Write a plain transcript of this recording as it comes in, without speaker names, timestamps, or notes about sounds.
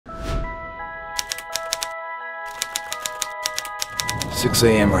6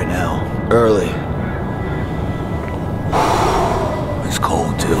 a.m. right now. Early. It's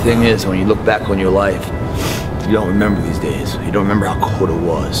cold too. The thing is, when you look back on your life, you don't remember these days. You don't remember how cold it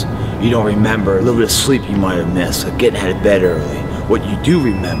was. You don't remember a little bit of sleep you might have missed, or getting out of bed early. What you do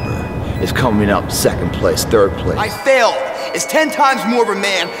remember is coming up second place, third place. I failed. It's 10 times more of a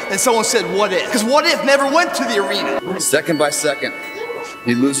man than someone said what if. Because what if never went to the arena. Second by second,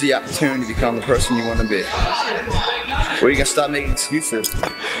 you lose the opportunity to become the person you want to be. Or you gotta stop making excuses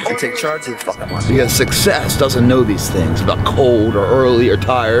and take charge of the fucking life. Because success doesn't know these things about cold or early or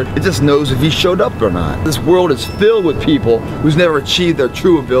tired. It just knows if you showed up or not. This world is filled with people who's never achieved their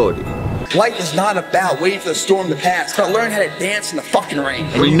true ability. Life is not about waiting for the storm to pass. It's about learning how to dance in the fucking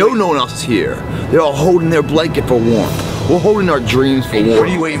rain. We know no one else is here. They're all holding their blanket for warmth. We're holding our dreams for warmth. What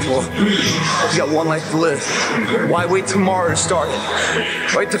are you waiting for? You got one life to live. Why wait tomorrow to start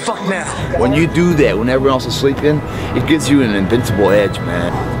it? Wait the fuck now. When you do that, when everyone else is sleeping, it gives you an invincible edge,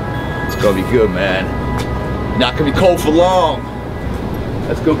 man. It's gonna be good, man. Not gonna be cold for long.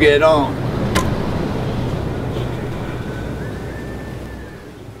 Let's go get it on.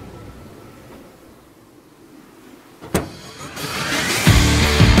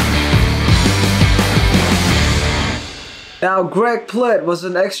 Now, Greg Plitt was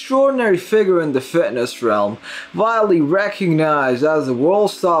an extraordinary figure in the fitness realm. Widely recognized as a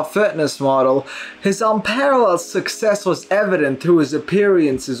world-star fitness model, his unparalleled success was evident through his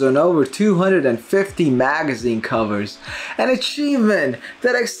appearances on over 250 magazine covers, an achievement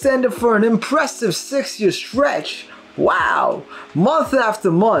that extended for an impressive 6-year stretch. Wow! Month after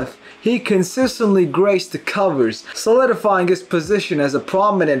month, he consistently graced the covers, solidifying his position as a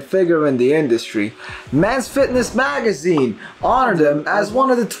prominent figure in the industry. Men's Fitness magazine honored him as one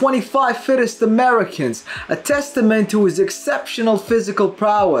of the 25 fittest Americans, a testament to his exceptional physical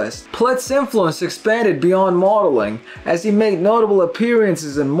prowess. Plitt's influence expanded beyond modeling, as he made notable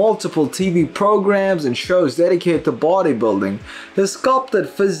appearances in multiple TV programs and shows dedicated to bodybuilding. His sculpted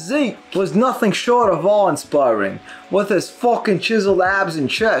physique was nothing short of awe-inspiring. With his fucking chiseled abs and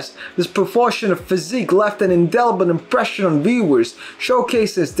chest, this proportion of physique left an indelible impression on viewers,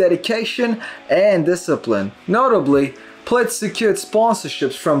 showcasing his dedication and discipline. Notably, Plitt secured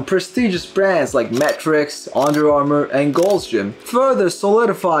sponsorships from prestigious brands like Metrics, Under Armour, and Gold's Gym, further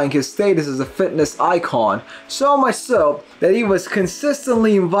solidifying his status as a fitness icon, so much so that he was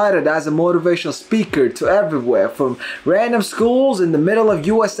consistently invited as a motivational speaker to everywhere, from random schools in the middle of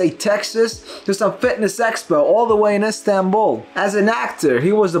USA, Texas, to some fitness expo all the way in Istanbul. As an actor,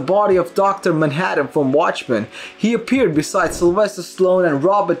 he was the body of Dr. Manhattan from Watchmen. He appeared beside Sylvester Stallone and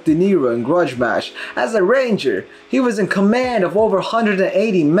Robert De Niro in Grudge Match. As a ranger, he was in command of over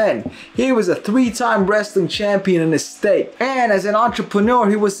 180 men. He was a 3-time wrestling champion in his state. And as an entrepreneur,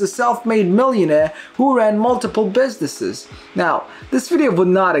 he was a self-made millionaire who ran multiple businesses. Now, this video would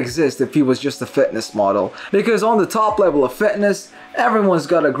not exist if he was just a fitness model, because on the top level of fitness, everyone's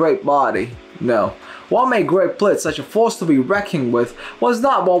got a great body. No. What made Greg Plitt such a force to be reckoned with was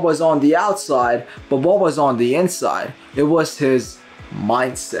not what was on the outside, but what was on the inside. It was his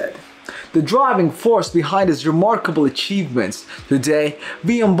mindset, the driving force behind his remarkable achievements. Today,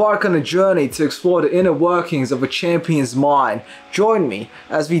 we embark on a journey to explore the inner workings of a champion's mind. Join me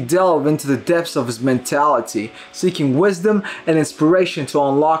as we delve into the depths of his mentality, seeking wisdom and inspiration to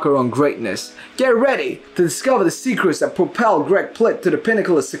unlock our own greatness. Get ready to discover the secrets that propel Greg Plitt to the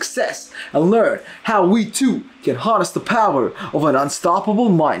pinnacle of success, and learn how we too can harness the power of an unstoppable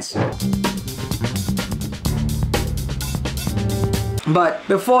mindset. But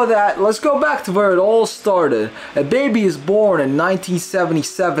before that, let's go back to where it all started. A baby is born in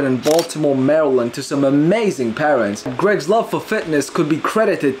 1977 in Baltimore, Maryland to some amazing parents. Greg's love for fitness could be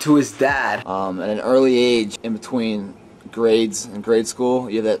credited to his dad. At an early age, in between grades in grade school,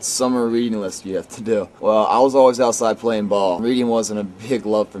 you have that summer reading list you have to do. Well, I was always outside playing ball. Reading wasn't a big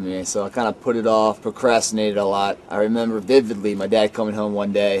love for me, so I kind of put it off, procrastinated a lot. I remember vividly my dad coming home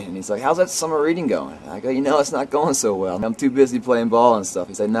one day and he's like, "How's that summer reading going?" I go, "You know, it's not going so well. I'm too busy playing ball and stuff."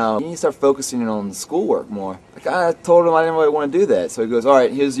 He said, "No, you need to start focusing on schoolwork more." I kind of told him I didn't really want to do that, so he goes, "All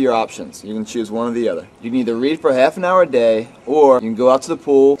right, here's your options. You can choose one or the other. You can either read for half an hour a day, or you can go out to the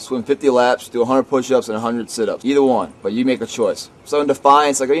pool, swim 50 laps, do 100 push-ups and 100 sit-ups. Either one, but you make a choice." So in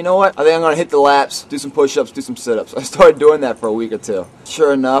defiance, I go, "You know what? I think I'm going to hit the laps, do some push-ups, do some sit-ups." I started doing that for a week or two.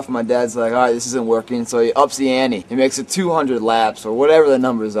 Sure enough, my dad's like, "All right, this isn't working," so he ups the ante. He makes it 200 laps, or whatever the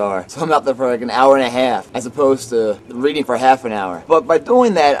numbers are. So I'm out there for like an hour and a half, as opposed to reading for half an hour. But by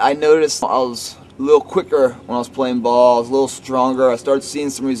doing that, I noticed I was a little quicker when I was playing ball. I was a little stronger. I started seeing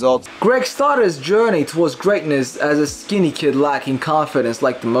some results. Greg started his journey towards greatness as a skinny kid lacking confidence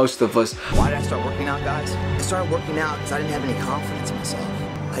like the most of us. Why did I start working out, guys? I started working out because I didn't have any confidence in myself.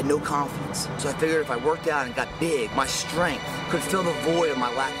 I had no confidence. So I figured if I worked out and got big, my strength could fill the void of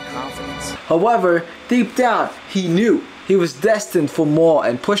my lack of confidence. However, deep down, he knew he was destined for more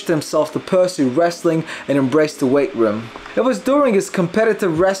and pushed himself to pursue wrestling and embrace the weight room. It was during his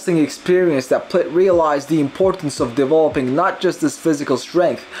competitive wrestling experience that Plitt realized the importance of developing not just his physical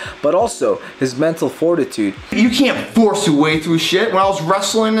strength, but also his mental fortitude. You can't force your way through shit. When I was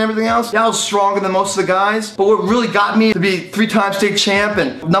wrestling and everything else, yeah, I was stronger than most of the guys. But what really got me to be 3-time state champ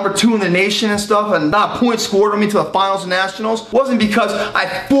and #2 in the nation and stuff, and not a point scored on me to the finals and nationals, wasn't because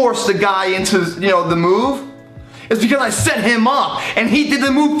I forced the guy into, the move. It's because I set him up and he did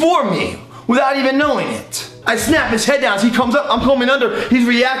the move for me without even knowing it. I snap his head down as he comes up, I'm coming under, he's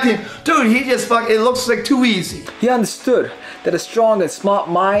reacting. Dude, he just it looks like too easy. He understood that a strong and smart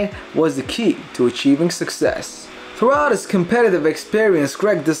mind was the key to achieving success. Throughout his competitive experience,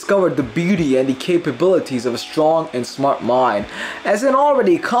 Greg discovered the beauty and the capabilities of a strong and smart mind. As an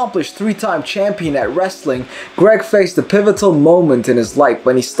already accomplished 3-time champion at wrestling, Greg faced a pivotal moment in his life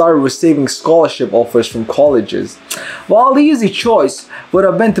when he started receiving scholarship offers from colleges. While the easy choice would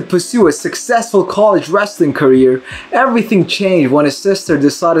have been to pursue a successful college wrestling career, everything changed when his sister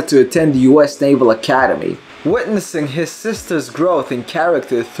decided to attend the US Naval Academy. Witnessing his sister's growth in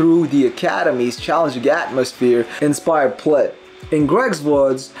character through the Academy's challenging atmosphere inspired Plitt. In Greg's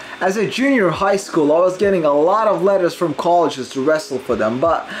words, as a junior in high school, I was getting a lot of letters from colleges to wrestle for them,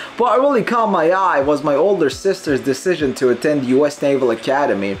 but what really caught my eye was my older sister's decision to attend the US Naval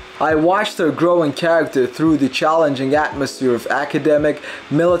Academy. I watched her grow in character through the challenging atmosphere of academic,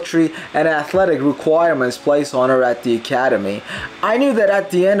 military, and athletic requirements placed on her at the Academy. I knew that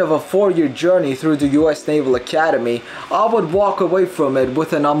at the end of a 4-year journey through the US Naval Academy, I would walk away from it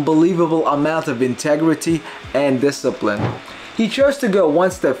with an unbelievable amount of integrity and discipline. He chose to go one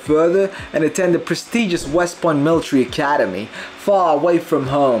step further and attend the prestigious West Point Military Academy, far away from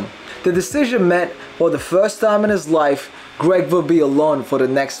home. The decision meant, for the first time in his life, Greg would be alone for the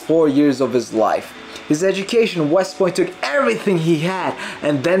next 4 years of his life. His education at West Point took everything he had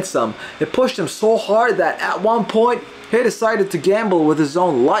and then some. It pushed him so hard that at one point, he decided to gamble with his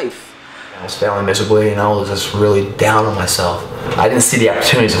own life. I was failing miserably, and I was just really down on myself. I didn't see the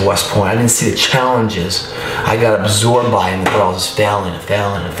opportunities at West Point. I didn't see the challenges. I got absorbed by them and thought I was just failing and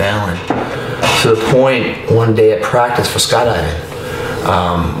failing and failing. To the point, one day at practice for skydiving,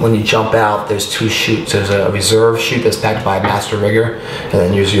 when you jump out, there's 2 chutes. There's a reserve chute that's packed by a master rigger, and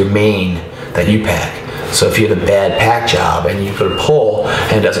then there's your main that you pack. So if you have a bad pack job and you put a pull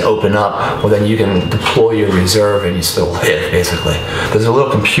and it doesn't open up, well then you can deploy your reserve and you still live, basically. There's a little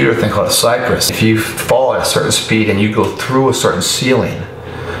computer thing called a Cypress. If you fall at a certain speed and you go through a certain ceiling,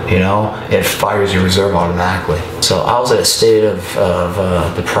 it fires your reserve automatically. So I was at a state of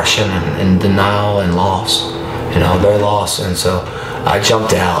depression and denial and loss, very lost. And so I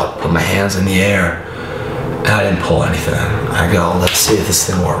jumped out, put my hands in the air, and I didn't pull anything. I go, let's see if this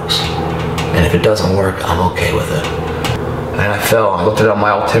thing works. And if it doesn't work, I'm okay with it. And I fell, I looked at it on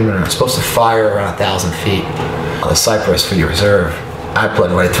my altimeter. It's supposed to fire around 1,000 feet. The Cypress for your reserve. I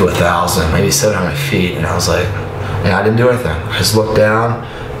bled right through 1,000, maybe 700 feet, and I was like, I didn't do anything. I just looked down,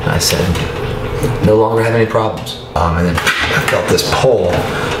 and I said, no longer have any problems. And then I felt this pull,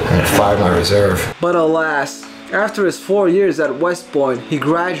 and it fired my reserve. But alas, after his 4 years at West Point, he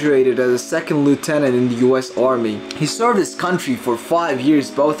graduated as a 2nd lieutenant in the US Army. He served his country for 5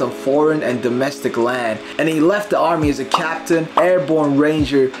 years both on foreign and domestic land, and he left the Army as a captain, airborne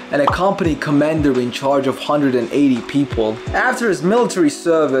ranger, and a company commander in charge of 180 people. After his military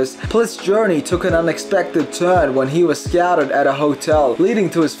service, Plitt's journey took an unexpected turn when he was scouted at a hotel, leading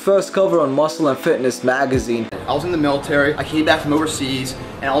to his first cover on Muscle and Fitness magazine. I was in the military, I came back from overseas,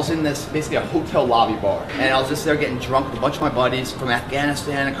 and I was in this, basically a hotel lobby bar. And I was just there getting drunk with a bunch of my buddies from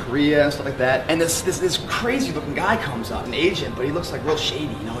Afghanistan and Korea and stuff like that. And this crazy looking guy comes up, an agent, but he looks like real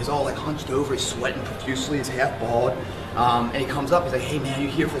shady, he's all like hunched over, he's sweating profusely, he's half bald. And he comes up, he's like, hey man, you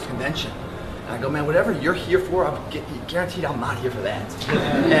here for this convention? And I go, man, whatever you're here for, I'm guaranteed I'm not here for that.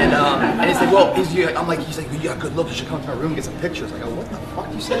 And he's like, well, he's like, you got good looks, you should come to my room and get some pictures. I go, what the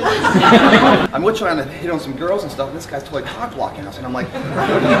fuck you say? I'm trying to hit on some girls and stuff, and this guy's totally cock blocking us, and I'm like, what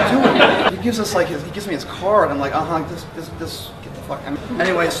are you doing? He gives us like, he gives me his card, and I'm like, this, get the fuck out.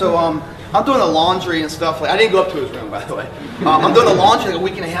 Anyway, so I'm doing the laundry and stuff. Like, I didn't go up to his room, by the way. I'm doing the laundry like a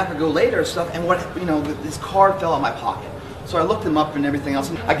week and a half ago later and stuff, and his card fell out of my pocket. So I looked him up and everything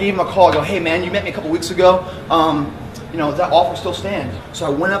else. I gave him a call. I go, hey man, you met me a couple weeks ago. you know, that offer still stands. So I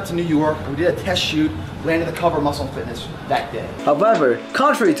went up to New York, we did a test shoot, landed the cover of Muscle & Fitness that day. However,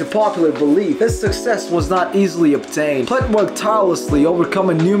 contrary to popular belief, his success was not easily obtained. Plitt worked tirelessly,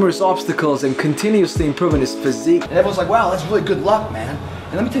 overcoming numerous obstacles and continuously improving his physique. And everyone's like, wow, that's really good luck, man.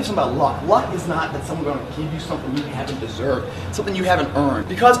 And let me tell you something about luck. Luck is not that someone's going to give you something you haven't deserved, something you haven't earned.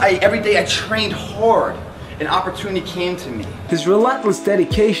 Because every day I trained hard, an opportunity came to me. His relentless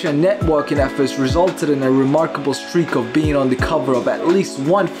dedication and networking efforts resulted in a remarkable streak of being on the cover of at least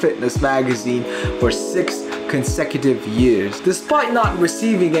one fitness magazine for 6 consecutive years. Despite not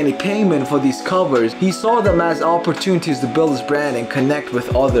receiving any payment for these covers, he saw them as opportunities to build his brand and connect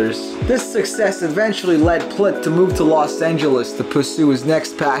with others. This success eventually led Plitt to move to Los Angeles to pursue his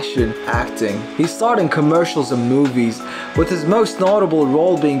next passion, acting. He starred in commercials and movies, with his most notable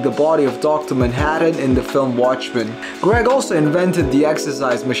role being the body of Dr. Manhattan in the film Watchmen. Greg also invented the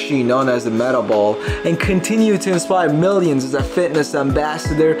exercise machine known as the Metaball and continued to inspire millions as a fitness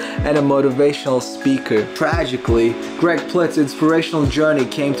ambassador and a motivational speaker. Tragically, Greg Plitt's inspirational journey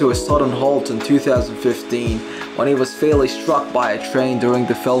came to a sudden halt in 2015 when he was fatally struck by a train during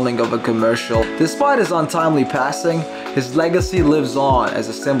the filming of a commercial. Despite his untimely passing, his legacy lives on as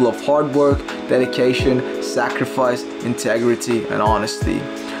a symbol of hard work, dedication, sacrifice, integrity, and honesty.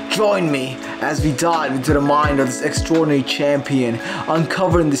 Join me as we dive into the mind of this extraordinary champion,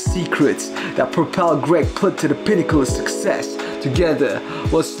 uncovering the secrets that propelled Greg Plitt to the pinnacle of success. Together,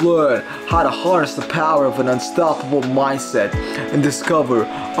 let's learn how to harness the power of an unstoppable mindset and discover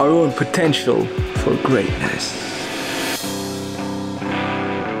our own potential for greatness.